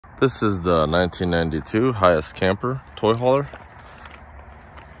This is the 1992 Hiace camper toy hauler.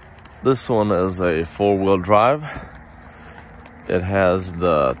 This one is a four-wheel drive. It has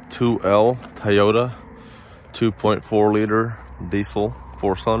the 2L Toyota 2.4 liter diesel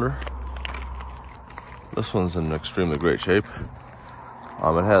 4-cylinder. This one's in extremely great shape.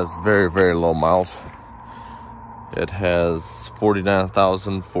 It has very, very low miles. It has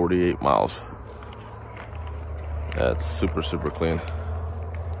 49,048 miles. That's super, super clean.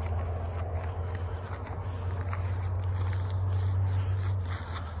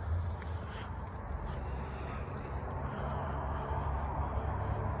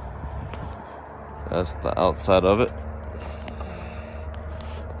 That's the outside of it.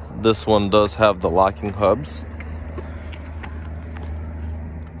 This one does have the locking hubs.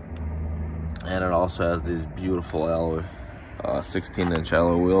 And it also has these beautiful alloy, 16-inch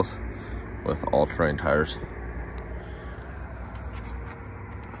alloy wheels with all-terrain tires.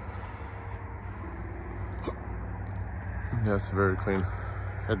 Yeah, it's very clean.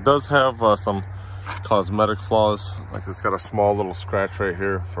 It does have some cosmetic flaws, like it's got a small little scratch right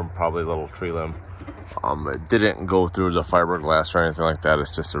here from probably a little tree limb. It didn't go through the fiberglass or anything like that.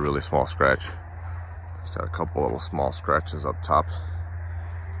 It's just a really small scratch. It's got a couple little small scratches up top,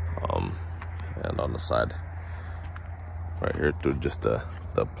 and on the side right here through just the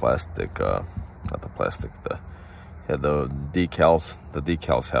plastic, not the plastic, the decals. The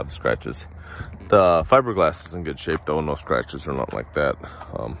decals have scratches. The fiberglass is in good shape though, no scratches or nothing like that,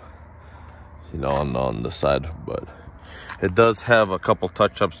 you know, on the side. But it does have a couple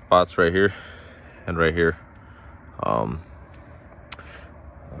touch-up spots right here and right here,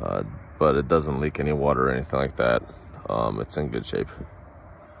 but it doesn't leak any water or anything like that. It's in good shape.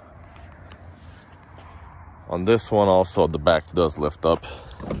 On this one also, the back does lift up,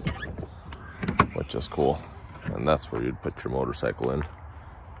 which is cool, and that's where you'd put your motorcycle in.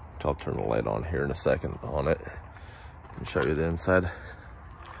 I'll turn the light on here in a second on it and show you the inside.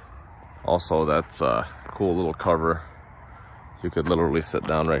 Also, that's a cool little cover. You could literally sit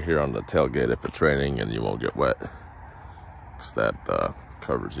down right here on the tailgate if it's raining and you won't get wet, because that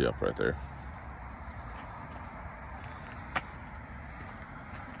covers you up right there.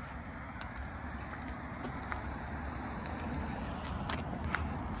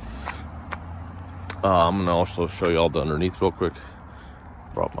 I'm gonna also show you all the underneath real quick.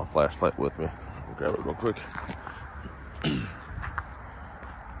 Brought my flashlight with me. I'll grab it real quick.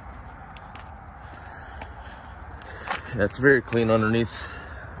 Yeah, it's very clean underneath,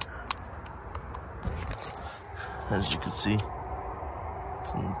 as you can see.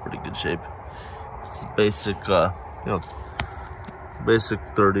 It's in pretty good shape. It's a basic, basic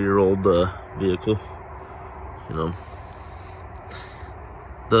 30-year-old vehicle. You know,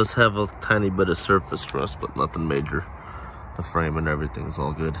 does have a tiny bit of surface rust, but nothing major. The frame and everything's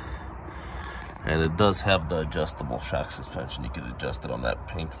all good. And it does have the adjustable shock suspension. You can adjust it on that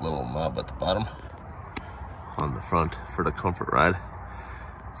pink little knob at the bottom. On the front for the comfort ride.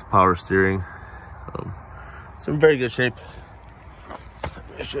 It's power steering. It's in very good shape.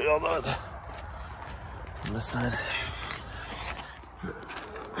 Let me show you all that on this side.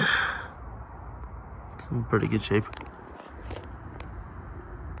 It's in pretty good shape.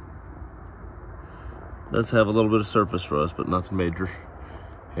 Does have a little bit of surface rust, but nothing major.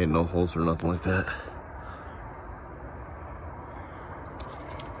 Ain't no holes or nothing like that.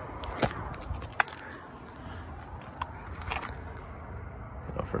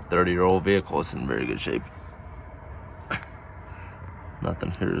 For a 30-year-old vehicle, it's in very good shape.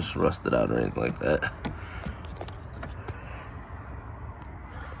 Nothing here is rusted out or anything like that.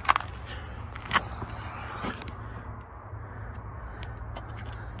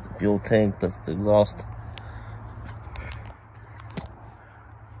 That's the fuel tank, that's the exhaust.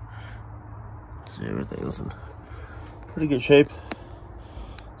 See, everything is in pretty good shape.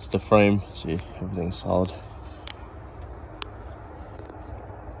 It's the frame, see, everything's solid.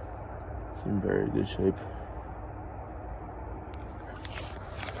 It's in very good shape.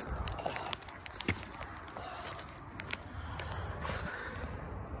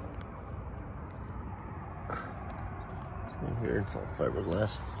 Here it's all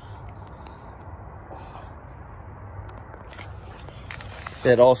fiberglass.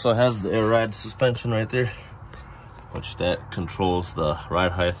 It also has the air ride suspension right there, which that controls the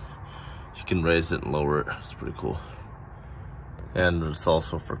ride height. You can raise it and lower it. It's pretty cool. And it's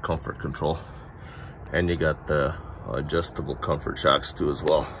also for comfort control. And you got the adjustable comfort shocks too as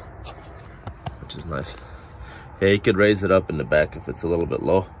well, which is nice. Yeah, you could raise it up in the back if it's a little bit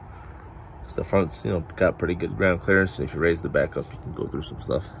low. Because the front's, you know, got pretty good ground clearance, and if you raise the back up, you can go through some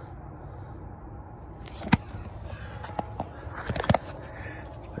stuff.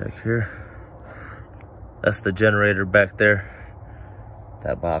 back here. That's the generator back there.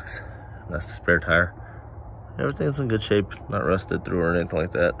 That box. That's the spare tire. Everything's in good shape, not rusted through or anything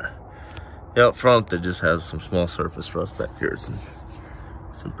like that. Yeah, up front, it just has some small surface rust back here. It's in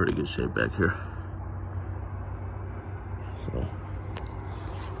pretty good shape back here. So,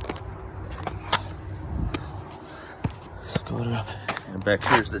 let's go to, and back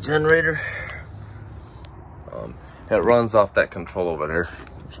here's the generator. It runs off that control over there,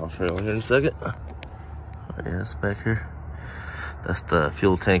 which I'll show you here in a second. Yes, back here. That's the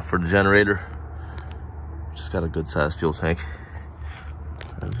fuel tank for the generator. Just got a good sized fuel tank.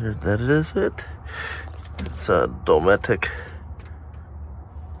 And here, that is it. It's a Dometic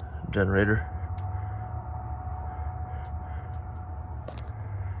generator.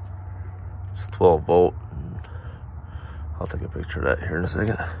 It's 12 volt. I'll take a picture of that here in a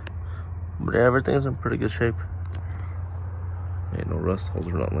second. But yeah, everything's in pretty good shape. Ain't no rust holes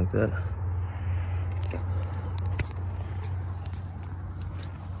or nothing like that.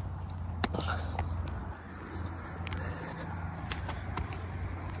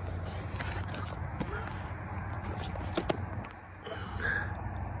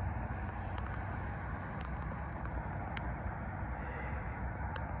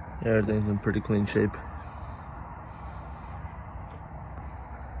 Yeah, everything's in pretty clean shape.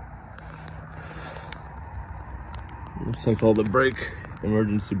 Looks like all the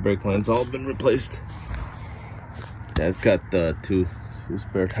emergency brake lines all been replaced. Yeah, it's got two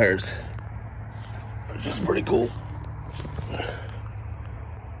spare tires, which is pretty cool.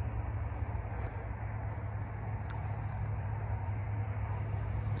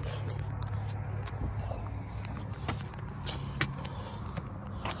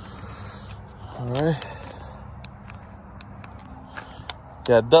 All right.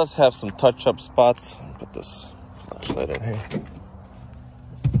 Yeah, it does have some touch-up spots. Put this flashlight in here.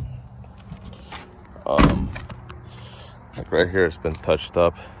 Like right here, it's been touched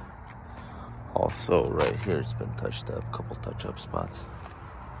up. Also, right here, it's been touched up. A couple touch-up spots.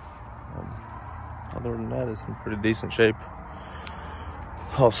 Other than that, it's in pretty decent shape.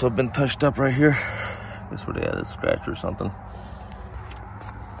 Also been touched up right here. I guess where they had a scratch or something.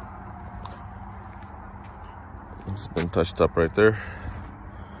 It's been touched up right there.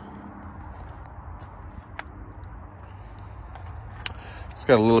 It's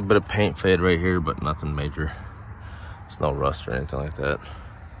got a little bit of paint fade right here, but nothing major. It's no rust or anything like that.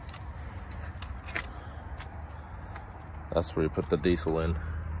 That's where you put the diesel in.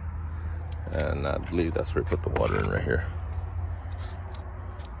 And I believe that's where you put the water in right here.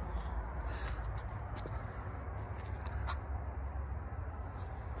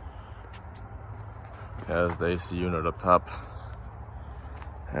 It has the AC unit up top.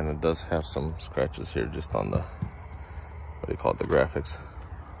 And it does have some scratches here just on the, what do you call it, the graphics.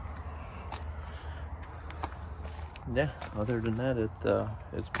 Yeah, other than that,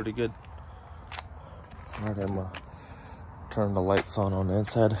 it's pretty good. All right, I'm gonna turn the lights on the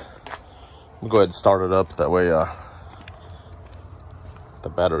inside. I'm gonna go ahead and start it up. That way, the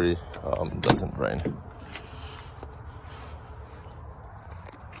battery doesn't drain.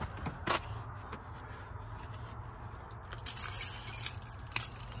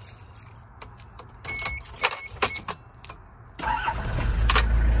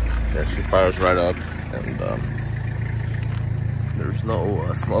 Yeah, she fires right up, and there's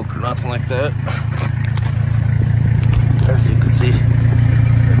no smoke or nothing like that. As you can see,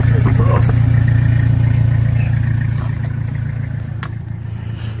 exhaust.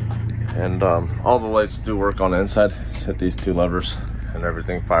 And all the lights do work on the inside. Just hit these two levers, and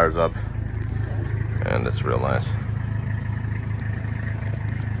everything fires up, and it's real nice.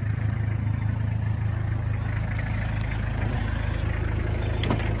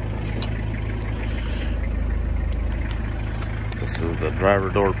 This is the driver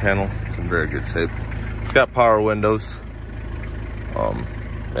door panel. It's in very good shape. It's got power windows.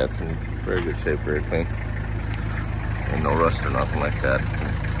 That's in very good shape, very clean. Ain't no rust or nothing like that. It's in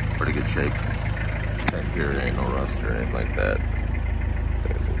pretty good shape. Same here, ain't no rust or anything like that. I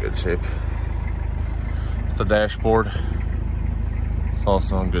think it's in good shape. It's the dashboard. It's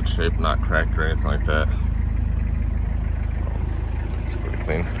also in good shape, not cracked or anything like that. It's pretty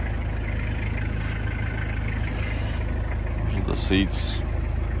clean. The seats.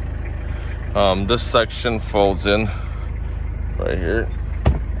 This section folds in right here,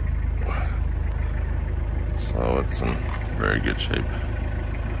 so it's in very good shape.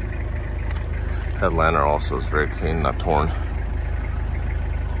 Headliner also is very clean, not torn,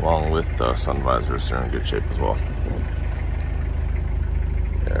 along with sun visors. They're in good shape as well.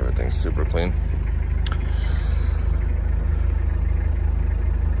 Yeah, everything's super clean.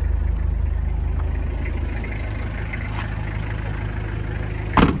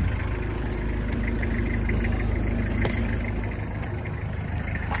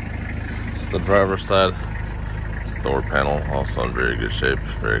 driver's side, it's the door panel, also in very good shape,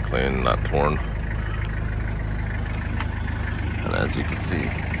 very clean, not torn. And as you can see,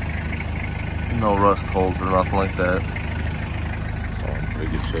 no rust holes or nothing like that. It's all in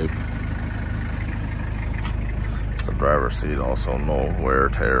pretty good shape. It's the driver's seat, also no wear,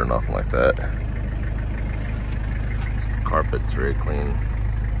 tear, nothing like that. It's the carpet's very clean,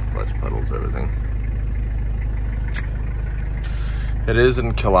 clutch pedals, everything. It is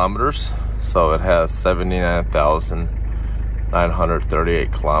in kilometers, so it has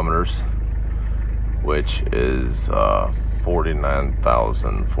 79,938 kilometers, which is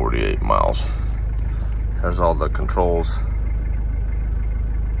 49,048 miles. There's all the controls.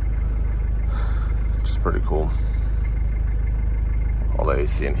 It's pretty cool. All the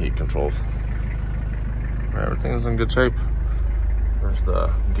AC and heat controls. Everything is in good shape. There's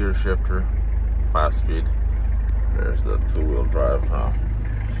the gear shifter, 5-speed. There's the two-wheel drive,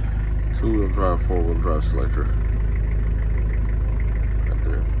 four-wheel drive selector. Right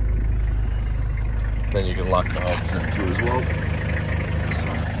there. Then you can lock the hubs in too as well. So,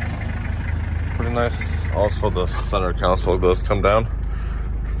 it's pretty nice. Also, the center console does come down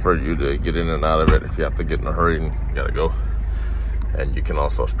for you to get in and out of it if you have to get in a hurry and you gotta go. And you can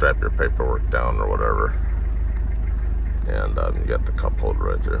also strap your paperwork down or whatever. And you got the cup holder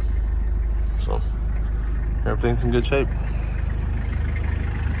right there. So everything's in good shape.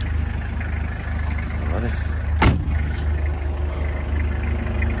 Alrighty.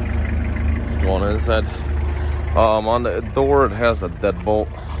 Let's go on inside. On the door it has a deadbolt,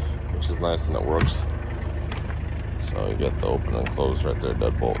 which is nice and it works. So you got the open and close right there,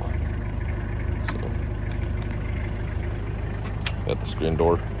 deadbolt. So got the screen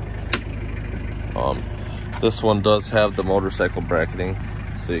door. This one does have the motorcycle bracketing,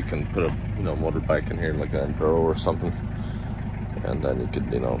 so you can put a motorbike in here like an enduro or something, and then you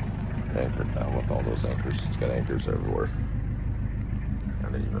could anchor it down with all those anchors. It's got anchors everywhere,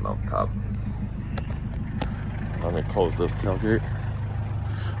 and even up top. Let me close this tailgate.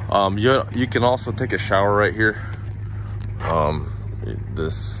 You can also take a shower right here.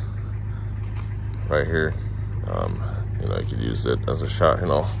 This right here, you could use it as a shower,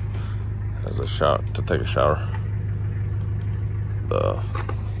 to take a shower. The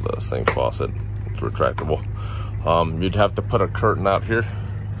sink faucet, it's retractable. You'd have to put a curtain out here,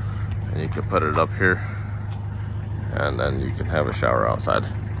 and you can put it up here, and then you can have a shower outside.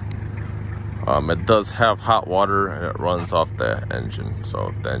 It does have hot water, and it runs off the engine, so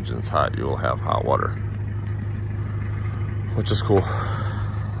if the engine's hot, you will have hot water, which is cool.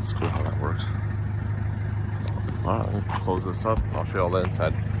 It's cool how that works. Alright, let me close this up. I'll show you all the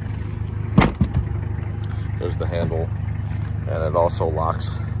inside. There's the handle, and it also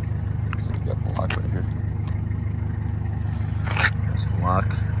locks. So you got the lock right here. There's the lock,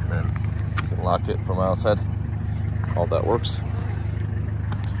 and you can lock it from outside. All that works.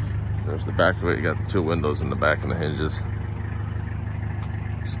 There's the back of it. You got the two windows in the back and the hinges.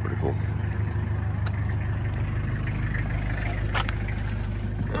 It's pretty cool.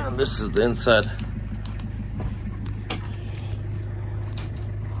 And this is the inside.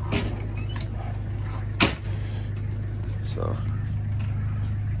 So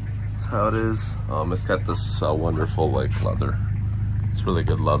that's how it is. It's got this wonderful leather. It's really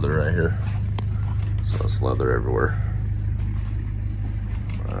good leather right here. So it's leather everywhere.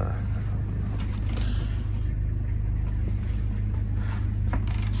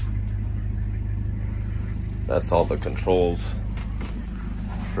 That's all the controls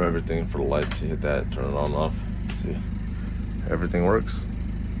for everything, for the lights. You hit that, turn it on, off. See, everything works.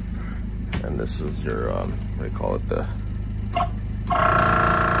 And this is your what do you call it?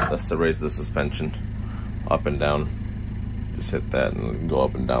 That's to raise the suspension up and down. Just hit that and go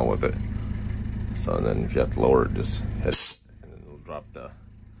up and down with it. So then if you have to lower it, just hit it, and then it'll drop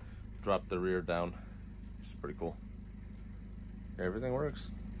the rear down. It's pretty cool. Everything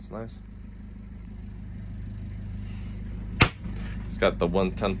works. It's nice. It's got the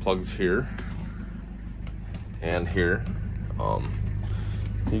 110 plugs here and here.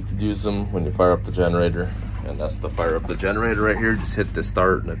 You could use them when you fire up the generator, and that's the fire up the generator right here. Just hit the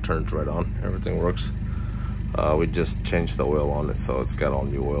start and it turns right on. Everything works. We just changed the oil on it, so it's got all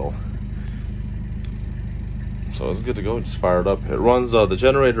new oil. So it's good to go. Just fire it up. It runs. The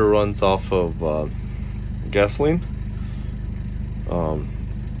generator runs off of gasoline,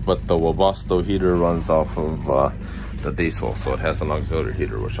 but the WEBASTO heater runs off of the diesel, so it has an auxiliary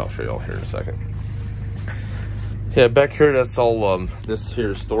heater, which I'll show you all here in a second. Yeah, back here, that's all this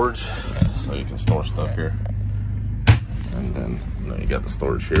here is storage, so you can store stuff here. And then you got the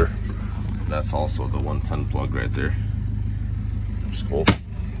storage here. That's also the 110 plug right there, which is cool.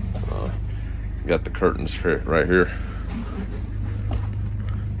 You got the curtains right here.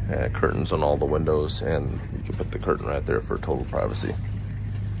 Curtains on all the windows, and you can put the curtain right there for total privacy.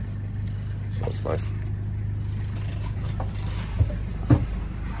 So it's nice.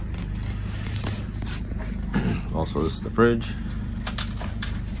 Also, this is the fridge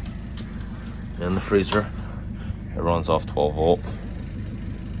and the freezer. It runs off 12 volt.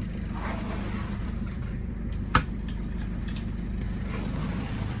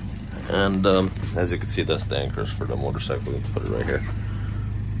 And as you can see, that's the anchors for the motorcycle. You can put it right here,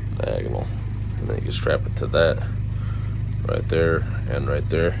 diagonal, and then you can strap it to that, right there, and right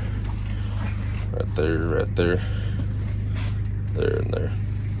there, right there, right there, there, and there.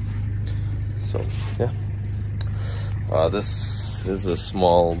 So yeah, this is a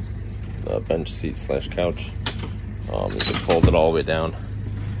small bench seat slash couch. You can fold it all the way down.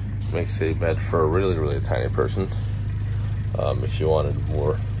 Makes a bed for a really tiny person. If you wanted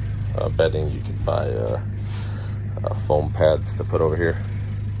more bedding, you could buy foam pads to put over here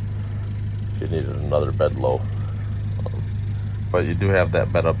if you needed another bed low. But you do have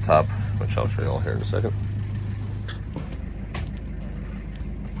that bed up top, which I'll show you all here in a second.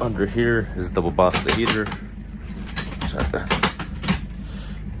 Under here is the WEBASTO heater. Try to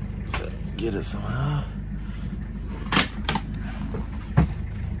get it somehow.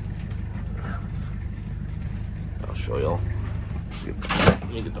 I'll show y'all. Let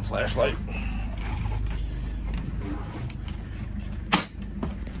me get the flashlight.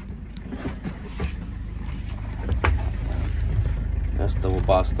 That's the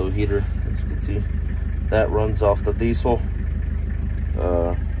WEBASTO heater, as you can see. That runs off the diesel.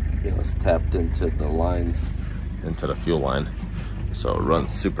 It's tapped into the lines, into the fuel line. So it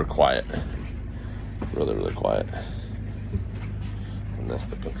runs super quiet. Really quiet. And that's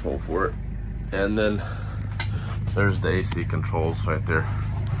the control for it. And then there's the AC controls right there.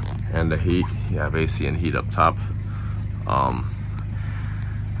 And the heat. You have AC and heat up top.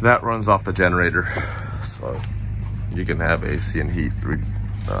 That runs off the generator. So you can have AC and heat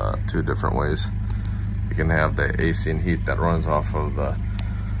two different ways. You can have the AC and heat that runs off of the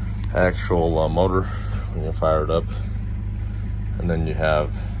actual motor when you fire it up, and then you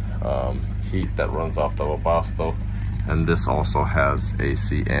have heat that runs off the WEBASTO, and this also has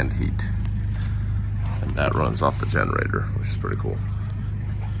AC and heat, and that runs off the generator, which is pretty cool.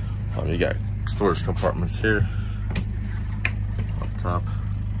 You got storage compartments here up top.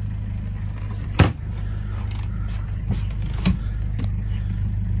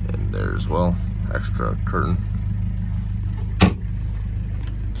 There as well, extra curtain.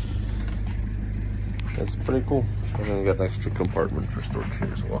 That's pretty cool. And then we got an extra compartment for storage here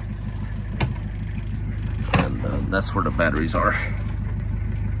as well. And that's where the batteries are.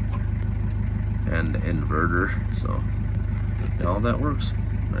 And the inverter, so yeah, all that works.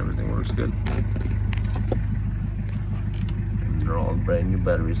 Everything works good. And they're all brand new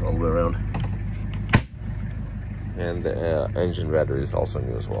batteries all the way around. And the engine battery is also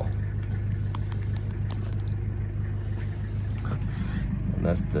new as well. And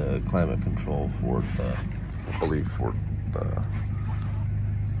that's the climate control for the, I believe, for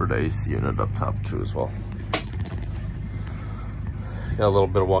the AC unit up top too as well. Got a little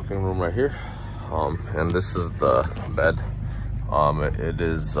bit of walking room right here. And this is the bed. It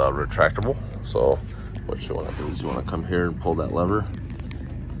is retractable. So what you want to do is you want to come here and pull that lever.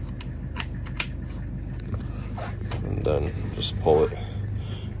 And then just pull it.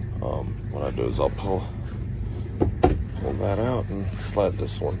 What I do is I'll pull that out and slide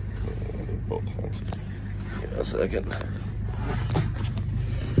this one in both hands. Give me a second.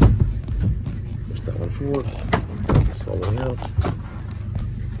 Push that one forward. This all the way out.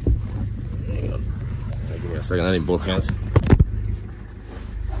 Hang on. Give me a second. I need both hands.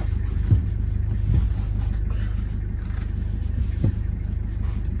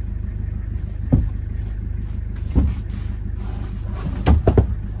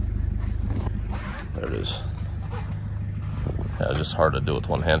 There it is. Yeah, just hard to do with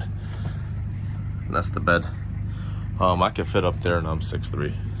one hand. And that's the bed. I can fit up there, and I'm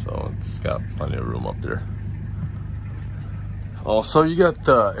 6'3", so it's got plenty of room up there. Also, you got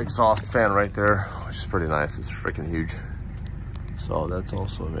the exhaust fan right there, which is pretty nice. It's freaking huge. So that's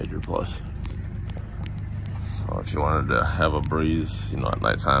also a major plus. So if you wanted to have a breeze, at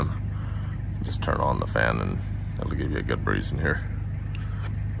nighttime, just turn on the fan and it'll give you a good breeze in here.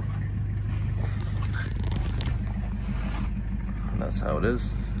 That's how it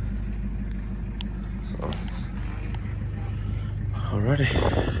is. So, alrighty.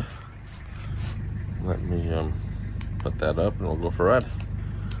 Let me put that up and we'll go for a ride.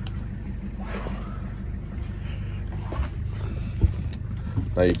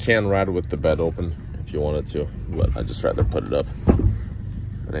 Now you can ride with the bed open if you wanted to, but I just rather put it up.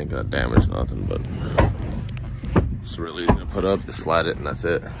 It ain't gonna damage nothing, but it's really easy to put up. Just slide it and that's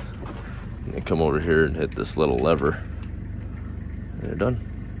it. And then come over here and hit this little lever. And you're done.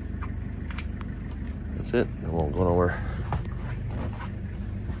 That's it. It won't go nowhere.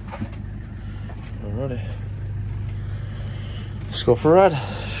 Alrighty. Let's go for a ride.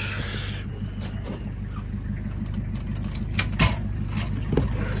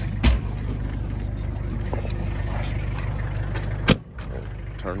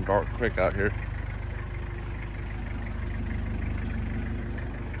 Turn dark quick out here.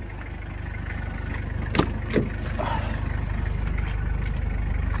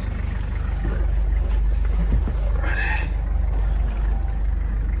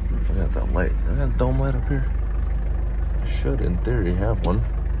 I got that light. I got a dome light up here. I should, in theory, have one.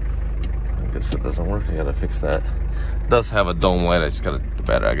 I guess it doesn't work. I gotta fix that. It does have a dome light. I just gotta the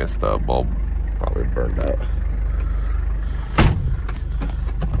battery. I guess the bulb probably burned out.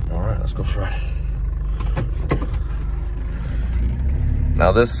 Let's go for it.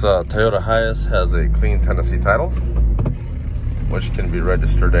 Now this Toyota Hiace has a clean Tennessee title, which can be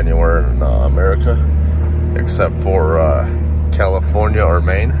registered anywhere in America except for California or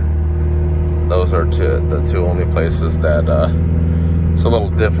Maine. Those are the two only places that it's a little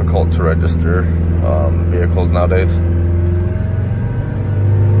difficult to register vehicles nowadays.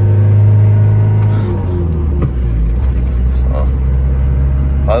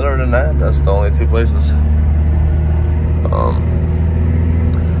 Other than that, that's the only two places.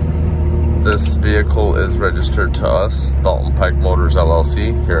 This vehicle is registered to us, Dalton Pike Motors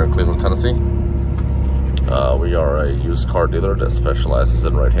LLC, here in Cleveland, Tennessee. We are a used car dealer that specializes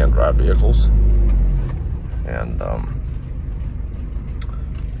in right-hand drive vehicles. And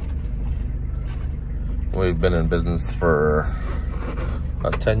we've been in business for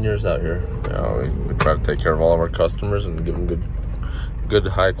about 10 years out here. You know, we try to take care of all of our customers and give them good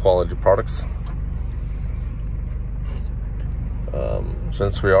high quality products.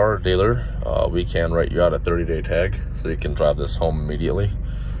 Since we are a dealer, we can write you out a 30-day tag, so you can drive this home immediately.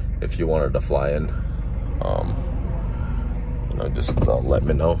 If you wanted to fly in, you know, just let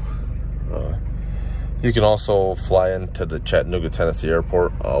me know. You can also fly into the Chattanooga, Tennessee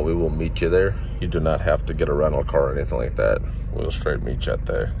airport. We will meet you there. You do not have to get a rental car or anything like that. We'll straight meet you at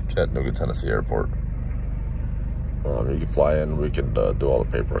the Chattanooga, Tennessee airport. You can fly in, we can do all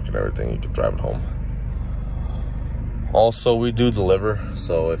the paperwork and everything. You can drive it home. Also, we do deliver,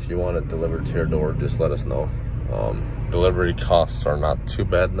 so if you want it delivered to your door, just let us know. Delivery costs are not too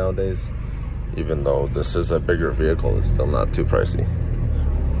bad nowadays. Even though this is a bigger vehicle, it's still not too pricey.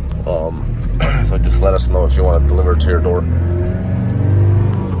 So just let us know if you want it delivered to your door.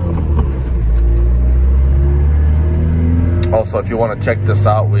 Also, if you want to check this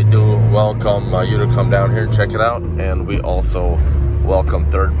out, we do welcome you to come down here and check it out. And we also welcome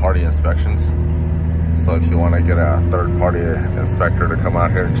third-party inspections. So if you want to get a third-party inspector to come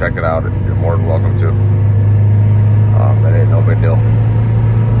out here and check it out, you're more than welcome to. It ain't no big deal.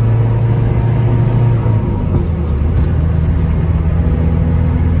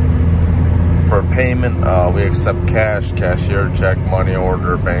 For payment, we accept cash, cashier check, money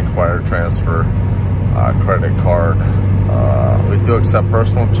order, bank wire transfer, credit card. We do accept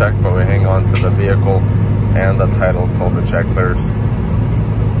personal check, but we hang on to the vehicle and the title until the check clears.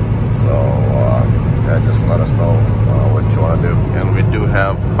 So yeah, just let us know what you want to do. And we do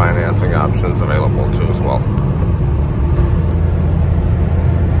have financing options available too as well.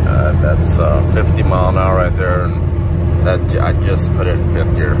 That's 50 mile an hour right there, and that I just put it in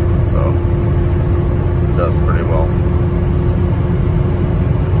 5th gear, so it does pretty well.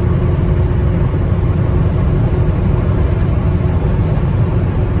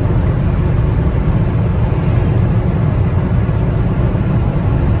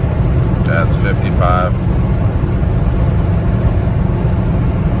 That's 55.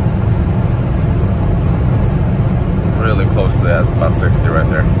 Really close to that. It's about 60 right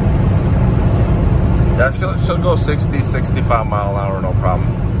there. That should go 60, 65 mile an hour, no problem.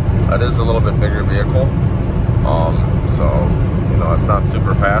 That is a little bit bigger vehicle. So, you know, it's not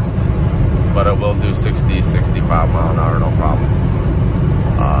super fast, but it will do 60, 65 mile an hour, no problem.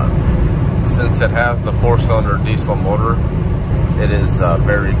 Since it has the 4-cylinder diesel motor, it is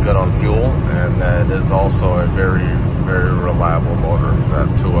very good on fuel, and it is also a very, very reliable motor. That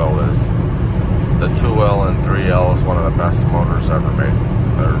 2L is. The 2L and 3L is one of the best motors ever made.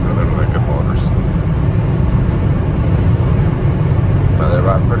 They're really, really good motors. But they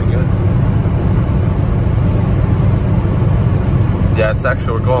ride pretty good. Yeah, it's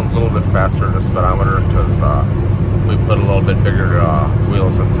actually, we're going a little bit faster in the speedometer because we put a little bit bigger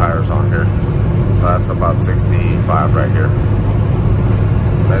wheels and tires on here. So that's about 65 right here.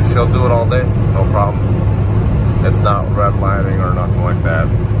 And she'll do it all day, no problem. It's not redlining or nothing like that.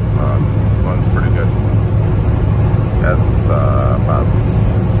 Runs pretty good. That's about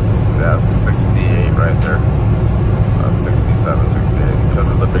 68 right there. 67, 68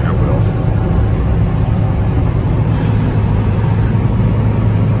 because of the bigger wheels.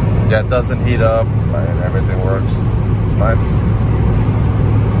 Yeah, it doesn't heat up and everything works. It's nice.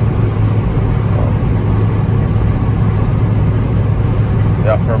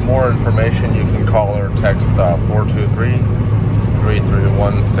 Yeah, for more information, you can call or text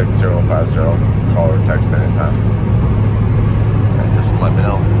 423-331-6050. Call or text anytime. And just let me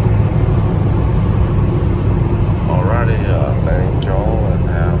know. Alrighty, thank y'all and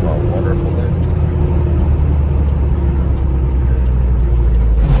have